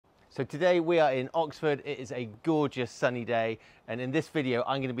So today we are in Oxford. It is a gorgeous sunny day, and in this video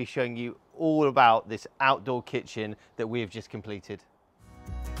I'm going to be showing you all about this outdoor kitchen that we have just completed.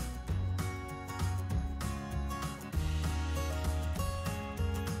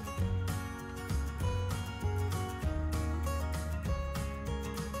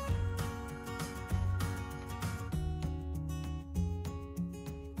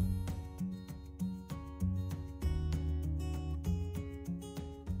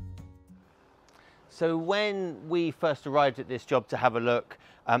 So when we first arrived at this job to have a look,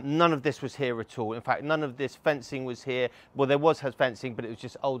 none of this was here at all. In fact, none of this fencing was here. Well, there was fencing, but it was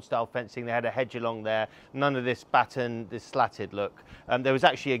just old style fencing. They had a hedge along there. None of this batten, this slatted look. There was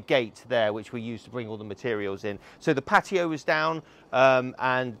actually a gate there, which we used to bring all the materials in. So the patio was down,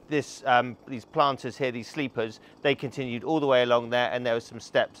 and these planters here, these sleepers, they continued all the way along there, and there were some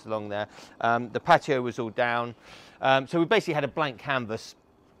steps along there. The patio was all down. So we basically had a blank canvas.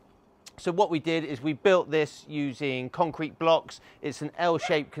 So what we did is we built this using concrete blocks. It's an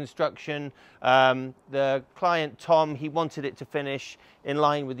L-shaped construction. The client, Tom, he wanted it to finish in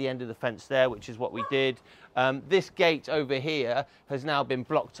line with the end of the fence there, which is what we did. This gate over here has now been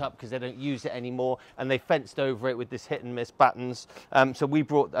blocked up because they don't use it anymore, and they fenced over it with this hit and miss battens. So we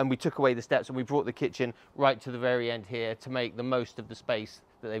took away the steps, and we brought the kitchen right to the very end here to make the most of the space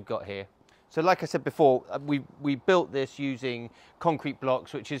that they've got here. So like I said before, we built this using concrete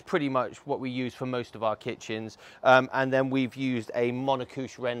blocks, which is pretty much what we use for most of our kitchens. And then we've used a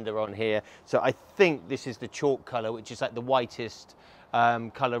monocouche render on here. So I think this is the chalk color, which is like the whitest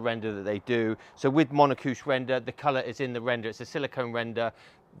color render that they do. So with monocouche render, the color is in the render. It's a silicone render.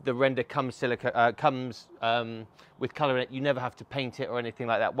 The render comes with color in it. You never have to paint it or anything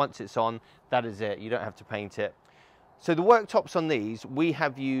like that. Once it's on, that is it. You don't have to paint it. So the worktops on these, we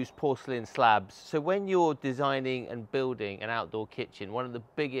have used porcelain slabs. So when you're designing and building an outdoor kitchen, one of the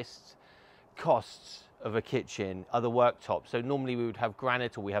biggest costs of a kitchen are the worktops. So normally we would have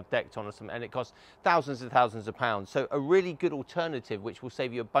granite, or we have Decton or something, and it costs thousands and thousands of pounds. So a really good alternative, which will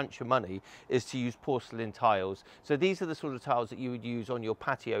save you a bunch of money, is to use porcelain tiles. So these are the sort of tiles that you would use on your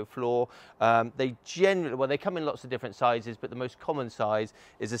patio floor. They generally, well, they come in lots of different sizes, but the most common size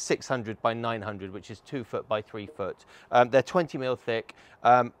is a 600 by 900, which is 2 foot by 3 foot. They're 20 mil thick,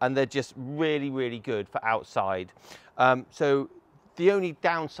 and they're just really, really good for outside. So the only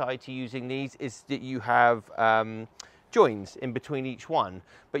downside to using these is that you have joins in between each one.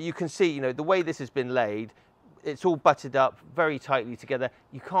 But you can see, you know, the way this has been laid, it's all butted up very tightly together.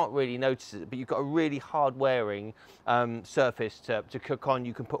 You can't really notice it, but you've got a really hard wearing surface to cook on.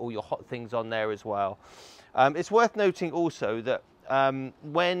 You can put all your hot things on there as well. It's worth noting also that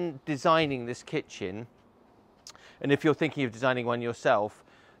when designing this kitchen, and if you're thinking of designing one yourself,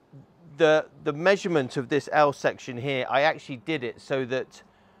 the measurement of this L section here, I actually did it so that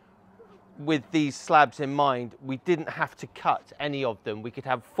with these slabs in mind, we didn't have to cut any of them. We could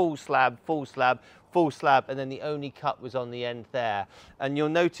have full slab, full slab, full slab, and then the only cut was on the end there. And you'll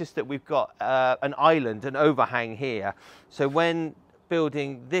notice that we've got an island, an overhang here. So when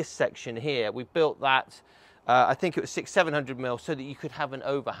building this section here, we built that, I think it was 600-700 mil, so that you could have an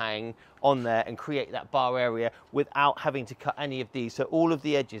overhang on there and create that bar area without having to cut any of these. So all of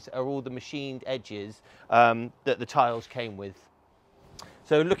the edges are all the machined edges that the tiles came with.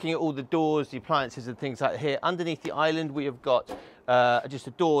 So looking at all the doors, the appliances and things like here, underneath the island we have got just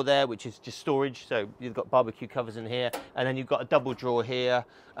a door there, which is just storage. So you've got barbecue covers in here, and then you've got a double drawer here,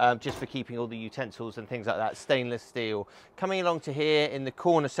 just for keeping all the utensils and things like that, stainless steel. Coming along to here, in the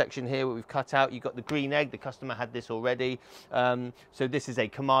corner section here, what we've cut out, you've got the green egg. The customer had this already. So this is a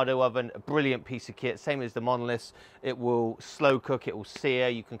Kamado oven, a brilliant piece of kit, same as the Monoliths. It will slow cook, it will sear,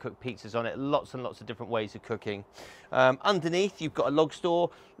 you can cook pizzas on it, lots and lots of different ways of cooking. Underneath, you've got a log store.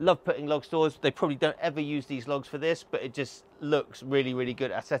 Love putting log stores. They probably don't ever use these logs for this, but it just looks really, really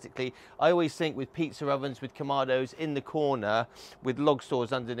good aesthetically. I always think with pizza ovens, with Kamados in the corner, with log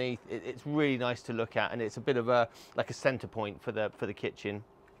stores underneath, it's really nice to look at, and it's a bit of like a center point for the kitchen.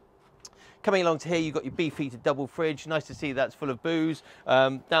 Coming along to here, you've got your Beefeater double fridge. Nice to see that's full of booze.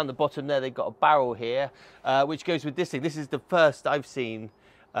 Down the bottom there, they've got a barrel here, which goes with this thing. This is the first I've seen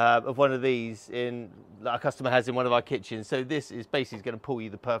of one of these our customer has in one of our kitchens. So this is basically going to pull you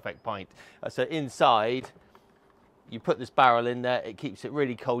the perfect pint. So inside, you put this barrel in there, it keeps it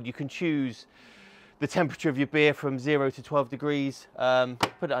really cold. You can choose the temperature of your beer from 0 to 12 degrees. Put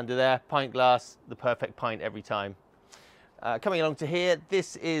it under there, pint glass, the perfect pint every time. Coming along to here,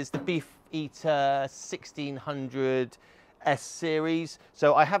 this is the Beefeater 1600S S series.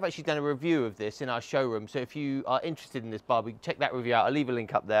 So I have actually done a review of this in our showroom. So if you are interested in this barbecue, check that review out. I'll leave a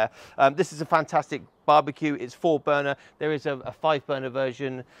link up there. This is a fantastic barbecue. It's 4-burner. There is a 5-burner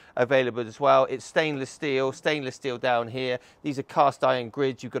version available as well. It's stainless steel down here. These are cast iron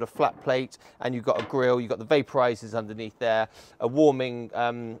grids. You've got a flat plate and you've got a grill. You've got the vaporizers underneath there, a warming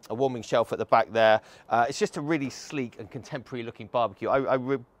shelf at the back there. It's just a really sleek and contemporary looking barbecue.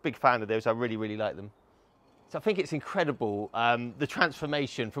 I'm a big fan of those. I really like them. So I think it's incredible, the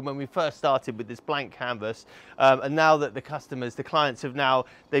transformation from when we first started with this blank canvas, and now that the clients have now,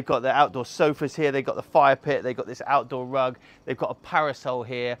 they've got their outdoor sofas here, they've got the fire pit, they've got this outdoor rug, they've got a parasol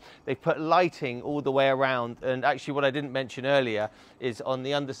here, they've put lighting all the way around, and actually what I didn't mention earlier is on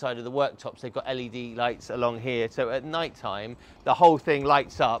the underside of the worktops, they've got LED lights along here, so at night time, the whole thing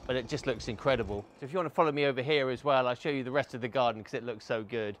lights up and it just looks incredible. So if you want to follow me over here as well, I'll show you the rest of the garden because it looks so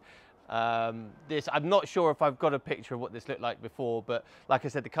good. I'm not sure if I've got a picture of what this looked like before, but like I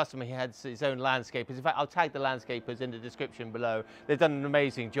said, the customer, he had his own landscapers. In fact, I'll tag the landscapers in the description below. They've done an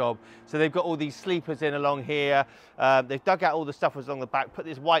amazing job. So they've got all these sleepers in along here. They've dug out all the stuff along the back, put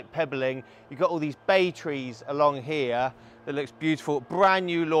this white pebbling. You've got all these bay trees along here. That looks beautiful. Brand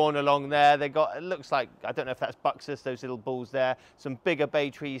new lawn along there. They got, it looks like, I don't know if that's buxus, those little balls there. Some bigger bay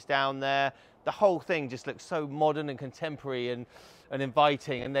trees down there. The whole thing just looks so modern and contemporary and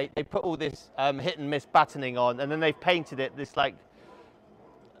inviting. And they put all this hit and miss battening on, and then they've painted it this like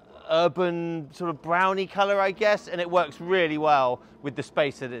urban sort of brownie color, I guess. And it works really well with the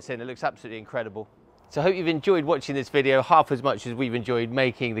space that it's in. It looks absolutely incredible. So I hope you've enjoyed watching this video half as much as we've enjoyed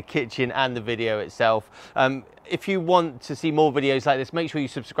making the kitchen and the video itself. If you want to see more videos like this, make sure you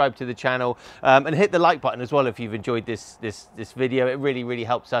subscribe to the channel and hit the like button as well if you've enjoyed this video. It really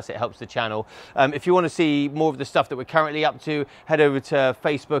helps us, it helps the channel. If you want to see more of the stuff that we're currently up to, head over to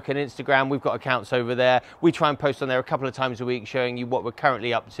Facebook and Instagram. We've got accounts over there. We try and post on there a couple of times a week showing you what we're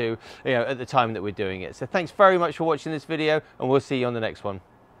currently up to, at the time that we're doing it. So thanks very much for watching this video, and we'll see you on the next one.